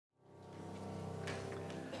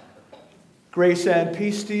Grace and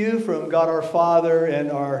peace to you from God our Father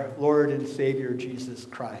and our Lord and Savior Jesus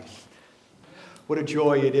Christ. What a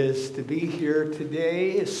joy it is to be here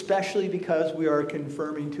today, especially because we are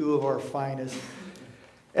confirming two of our finest.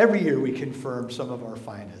 Every year we confirm some of our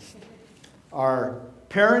finest. Our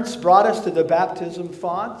parents brought us to the baptism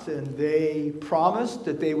font, and they promised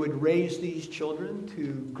that they would raise these children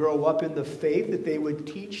to grow up in the faith, that they would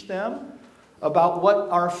teach them about what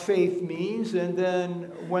our faith means. And then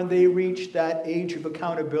when they reach that age of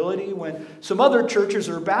accountability, when some other churches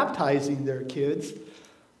are baptizing their kids,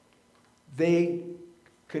 they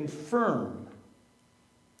confirm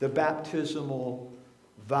the baptismal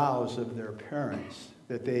vows of their parents,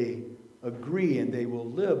 that they agree and they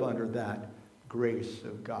will live under that grace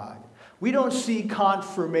of God. We don't see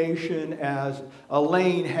confirmation as a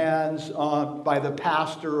laying hands on by the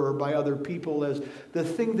pastor or by other people as the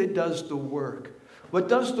thing that does the work. What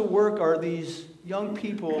does the work are these young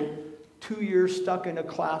people 2 years stuck in a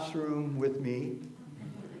classroom with me.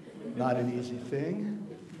 Not an easy thing.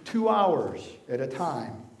 2 hours at a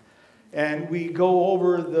time. And we go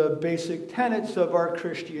over the basic tenets of our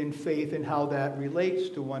Christian faith and how that relates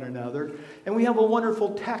to one another. And we have a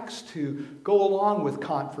wonderful text to go along with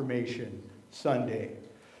Confirmation Sunday.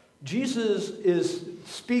 Jesus is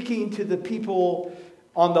speaking to the people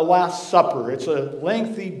on the Last Supper. It's a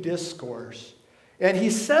lengthy discourse. And he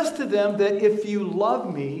says to them that if you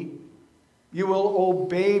love me, you will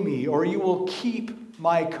obey me, or you will keep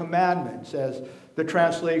my commandments, as the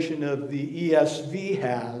translation of the ESV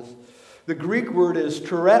has. The Greek word is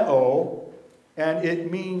tereo, and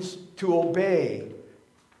it means to obey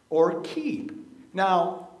or keep.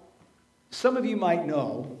 Now, some of you might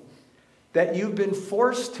know that you've been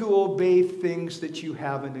forced to obey things that you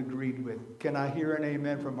haven't agreed with. Can I hear an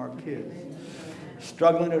amen from our kids?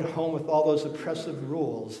 Struggling at home with all those oppressive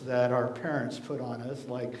rules that our parents put on us,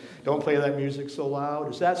 like don't play that music so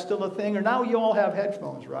loud. Is that still a thing? Or now you all have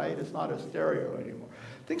headphones, right? It's not a stereo anymore.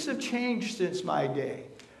 Things have changed since my day.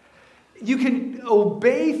 You can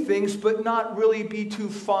obey things, but not really be too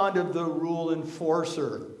fond of the rule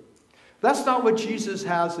enforcer. That's not what Jesus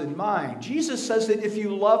has in mind. Jesus says that if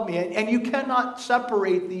you love me, and you cannot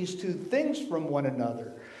separate these two things from one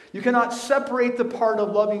another. You cannot separate the part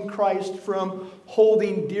of loving Christ from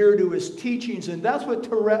holding dear to his teachings, and that's what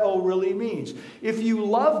tereo really means. If you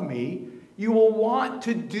love me, you will want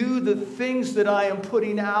to do the things that I am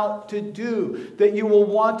putting out to do, that you will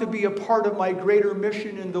want to be a part of my greater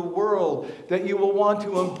mission in the world, that you will want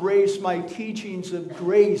to embrace my teachings of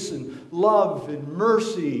grace and love and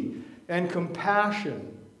mercy and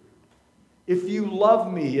compassion. If you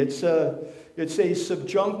love me, it's a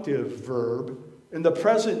subjunctive verb in the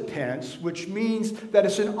present tense, which means that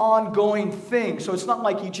it's an ongoing thing. So it's not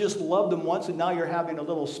like you just loved him once and now you're having a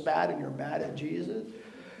little spat and you're mad at Jesus.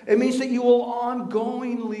 It means that you will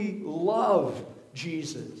ongoingly love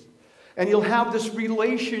Jesus. And you'll have this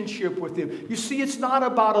relationship with him. You see, it's not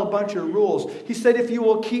about a bunch of rules. He said, if you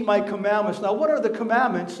will keep my commandments. Now, what are the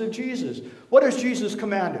commandments of Jesus? What does Jesus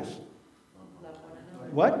command us? Love one another.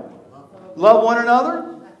 What? Love one another?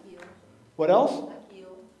 Not kill. What else? Not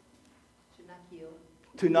kill. To not kill.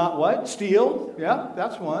 To not what? Steal. Yeah,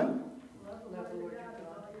 that's one. Love the Lord your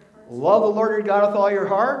God. Love the Lord your God with all your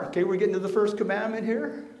heart. Okay, we're getting to the first commandment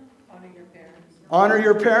here. Honor your parents. Honor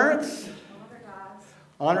your parents.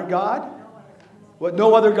 Honor God. What?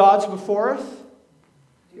 No other gods before us.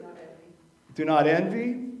 Do not envy. Do not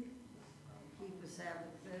envy. Keep the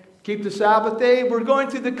Sabbath day. Keep the Sabbath day. We're going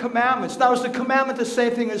through the commandments. Now, is the commandment the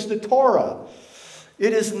same thing as the Torah?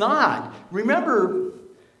 It is not. Remember,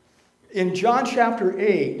 in John chapter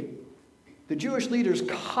 8, the Jewish leaders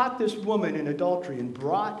caught this woman in adultery and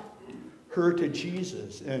brought her to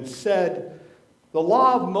Jesus and said, the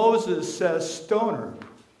law of Moses says stone her.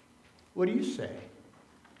 What do you say?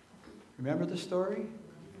 Remember the story?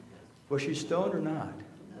 Was she stoned or not?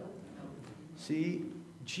 See,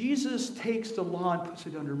 Jesus takes the law and puts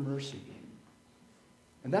it under mercy.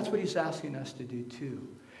 And that's what he's asking us to do too.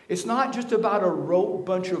 It's not just about a rote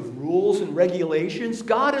bunch of rules and regulations.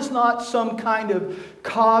 God is not some kind of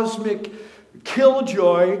cosmic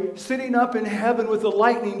killjoy sitting up in heaven with a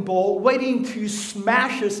lightning bolt waiting to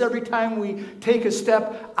smash us every time we take a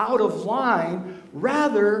step out of line.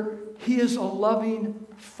 Rather, he is a loving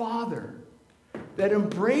Father that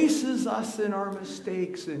embraces us in our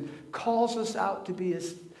mistakes and calls us out to be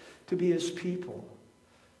his people,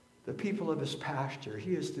 the people of his pasture.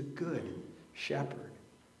 He is the good shepherd.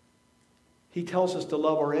 He tells us to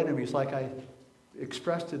love our enemies like I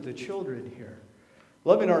expressed to the children here.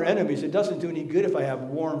 Loving our enemies, it doesn't do any good if I have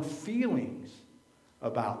warm feelings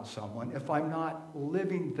about someone if I'm not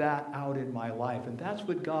living that out in my life. And that's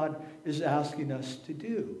what God is asking us to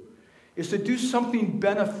do, is to do something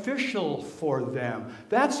beneficial for them.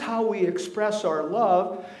 That's how we express our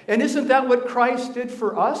love. And isn't that what Christ did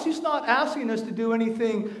for us? He's not asking us to do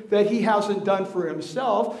anything that he hasn't done for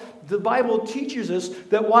himself. The Bible teaches us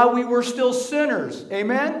that while we were still sinners,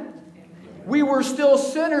 amen? We were still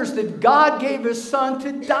sinners, that God gave his Son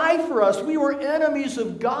to die for us. We were enemies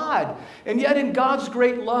of God. And yet in God's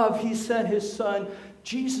great love, he sent his Son,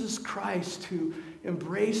 Jesus Christ, to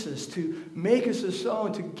embrace us, to make us his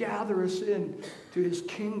own, to gather us in to his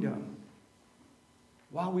kingdom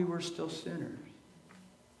while we were still sinners.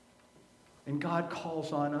 And God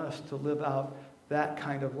calls on us to live out that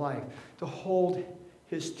kind of life, to hold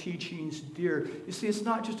his teachings dear. You see, it's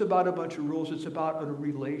not just about a bunch of rules, it's about a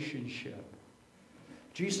relationship.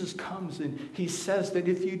 Jesus comes and he says that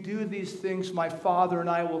if you do these things, my Father and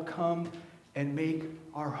I will come and make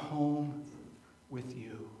our home with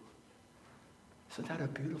you. Isn't that a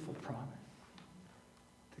beautiful promise?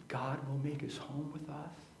 That God will make his home with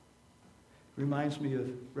us? It reminds me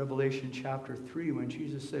of Revelation chapter 3 when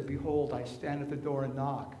Jesus said, behold, I stand at the door and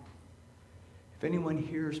knock. If anyone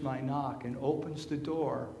hears my knock and opens the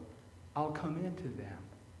door, I'll come into them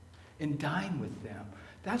and dine with them.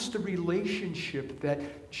 That's the relationship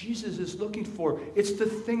that Jesus is looking for. It's the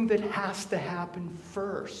thing that has to happen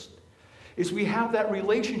first. Is we have that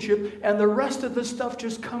relationship and the rest of the stuff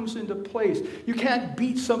just comes into place. You can't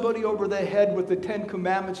beat somebody over the head with the 10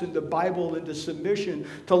 Commandments and the Bible into submission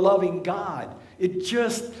to loving God. It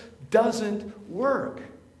just doesn't work.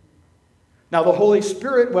 Now the Holy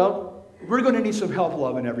Spirit, well, we're going to need some help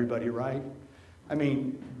loving everybody, right? I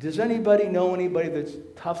mean, does anybody know anybody that's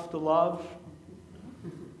tough to love?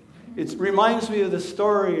 It reminds me of the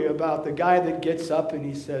story about the guy that gets up and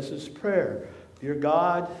he says his prayer. Dear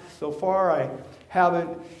God, so far I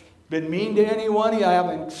haven't been mean to anyone. I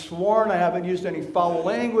haven't sworn. I haven't used any foul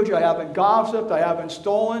language. I haven't gossiped. I haven't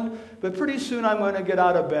stolen. But pretty soon I'm going to get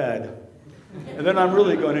out of bed. And then I'm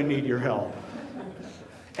really going to need your help.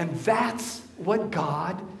 And that's what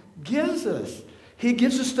God gives us. He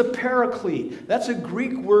gives us the paraclete. That's a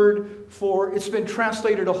Greek word for, it's been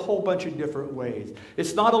translated a whole bunch of different ways.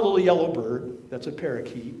 It's not a little yellow bird. That's a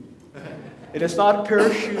parakeet. And it's not a pair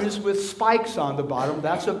of shoes with spikes on the bottom.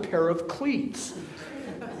 That's a pair of cleats.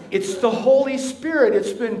 It's the Holy Spirit.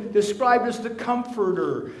 It's been described as the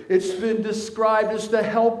comforter. It's been described as the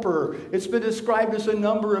helper. It's been described as a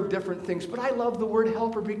number of different things. But I love the word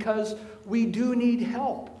helper because we do need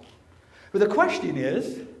help. But the question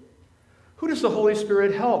is, who does the Holy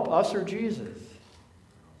Spirit help, us or Jesus?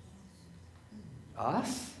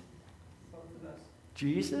 Us? Both of us.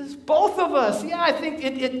 Jesus? Both of us. Yeah, I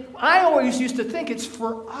think I always used to think it's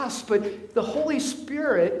for us, but the Holy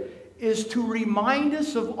Spirit is to remind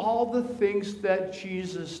us of all the things that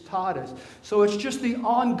Jesus taught us. So it's just the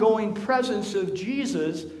ongoing presence of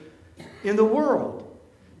Jesus in the world.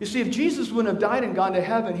 You see, if Jesus wouldn't have died and gone to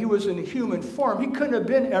heaven, he was in a human form. He couldn't have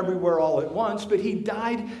been everywhere all at once, but he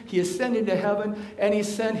died, he ascended to heaven, and he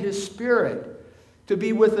sent his Spirit to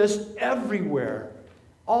be with us everywhere,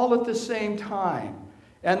 all at the same time.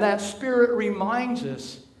 And that Spirit reminds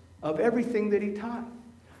us of everything that he taught.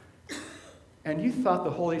 And you thought the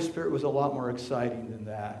Holy Spirit was a lot more exciting than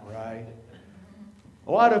that, right?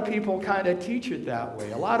 A lot of people kind of teach it that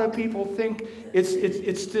way. A lot of people think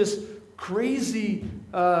it's this crazy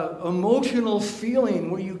emotional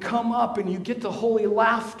feeling where you come up and you get the holy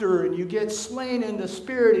laughter and you get slain in the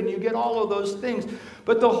Spirit and you get all of those things.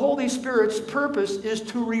 But the Holy Spirit's purpose is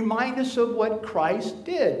to remind us of what Christ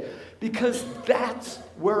did, because that's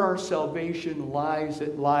where our salvation lies.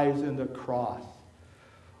 It lies in the cross.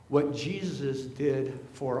 What Jesus did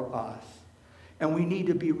for us. And we need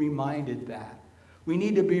to be reminded that. We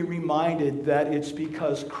need to be reminded that it's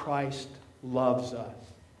because Christ loves us.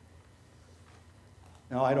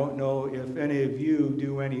 Now, I don't know if any of you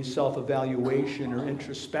do any self-evaluation or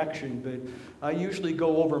introspection, but I usually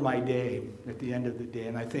go over my day at the end of the day,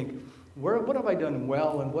 and I think, what have I done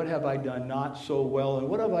well, and what have I done not so well, and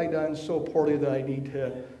what have I done so poorly that I need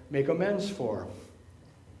to make amends for?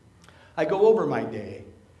 I go over my day,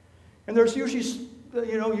 and there's usually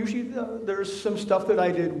there's some stuff that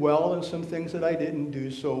I did well and some things that I didn't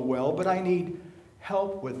do so well, but I need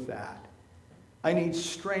help with that. I need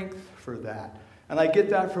strength for that. And I get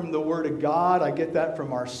that from the Word of God, I get that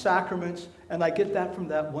from our sacraments, and I get that from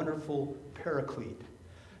that wonderful paraclete,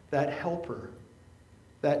 that helper,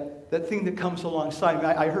 that thing that comes alongside me.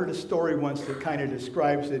 I heard a story once that kind of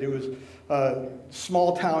describes it. It was a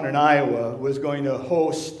small town in Iowa was going to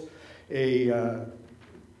host a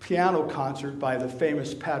piano concert by the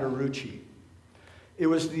famous Pavarotti. It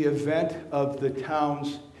was the event of the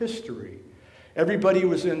town's history. Everybody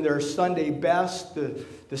was in their Sunday best.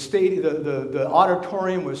 The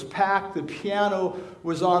auditorium was packed. The piano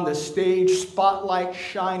was on the stage, spotlight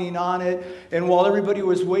shining on it. And while everybody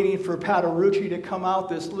was waiting for Padarucci to come out,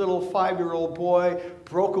 this little 5-year-old boy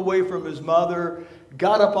broke away from his mother,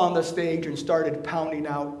 got up on the stage, and started pounding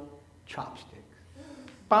out chopsticks.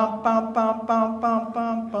 Bum, bum, bum, bum, bum,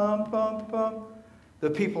 bum, bum, bum, bum. The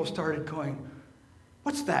people started going,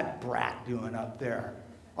 "What's that brat doing up there?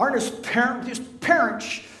 Aren't his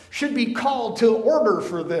parents should be called to order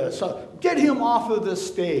for this. Get him off of the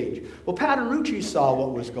stage." Well, Padarucci saw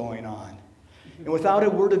what was going on. And without a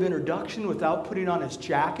word of introduction, without putting on his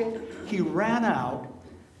jacket, he ran out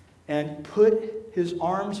and put his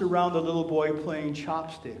arms around the little boy playing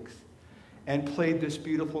chopsticks and played this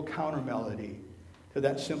beautiful counter melody to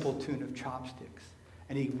that simple tune of Chopsticks.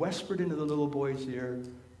 And he whispered into the little boy's ear,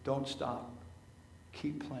 "Don't stop.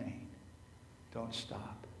 Keep playing. Don't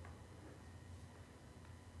stop."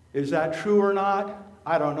 Is that true or not?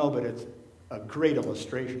 I don't know, but it's a great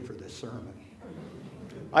illustration for this sermon.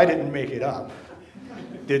 I didn't make it up.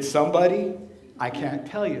 Did somebody? I can't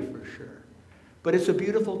tell you for sure. But it's a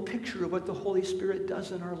beautiful picture of what the Holy Spirit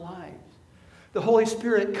does in our lives. The Holy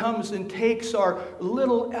Spirit comes and takes our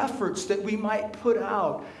little efforts that we might put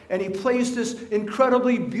out, and he plays this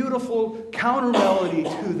incredibly beautiful counter melody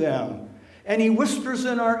to them. And he whispers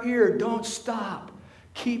in our ear, "Don't stop.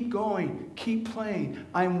 Keep going. Keep playing.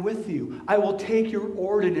 I'm with you. I will take your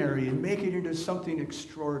ordinary and make it into something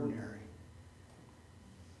extraordinary."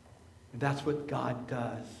 And that's what God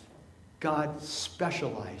does. God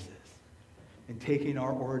specializes in taking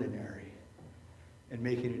our ordinary and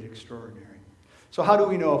making it extraordinary. So how do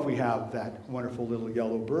we know if we have that wonderful little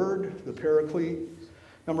yellow bird, the Paraclete?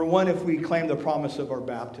 Number one, if we claim the promise of our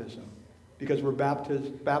baptism, because we're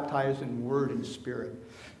baptized in word and spirit.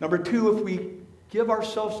 Number two, if we give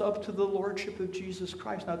ourselves up to the lordship of Jesus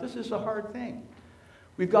Christ. Now, this is a hard thing.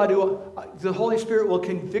 We've got to, the Holy Spirit will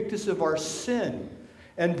convict us of our sin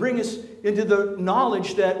and bring us into the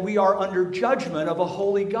knowledge that we are under judgment of a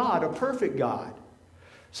holy God, a perfect God.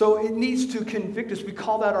 So it needs to convict us. We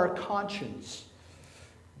call that our conscience.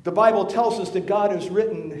 The Bible tells us that God has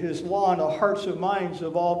written his law in the hearts and minds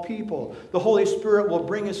of all people. The Holy Spirit will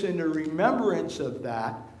bring us into remembrance of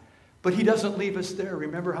that, but he doesn't leave us there.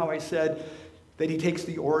 Remember how I said that he takes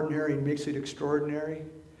the ordinary and makes it extraordinary?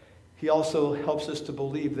 He also helps us to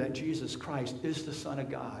believe that Jesus Christ is the Son of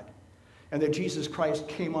God, and that Jesus Christ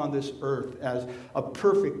came on this earth as a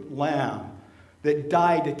perfect lamb that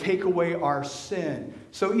died to take away our sin.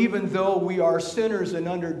 So even though we are sinners and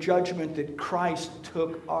under judgment, that Christ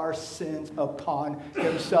took our sins upon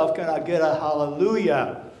himself. Can I get a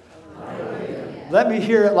hallelujah? Hallelujah. Let me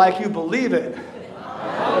hear it like you believe it.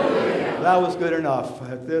 Hallelujah. That was good enough.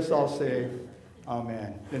 At this I'll say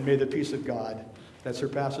amen. And may the peace of God that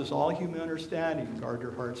surpasses all human understanding guard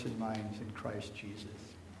your hearts and minds in Christ Jesus.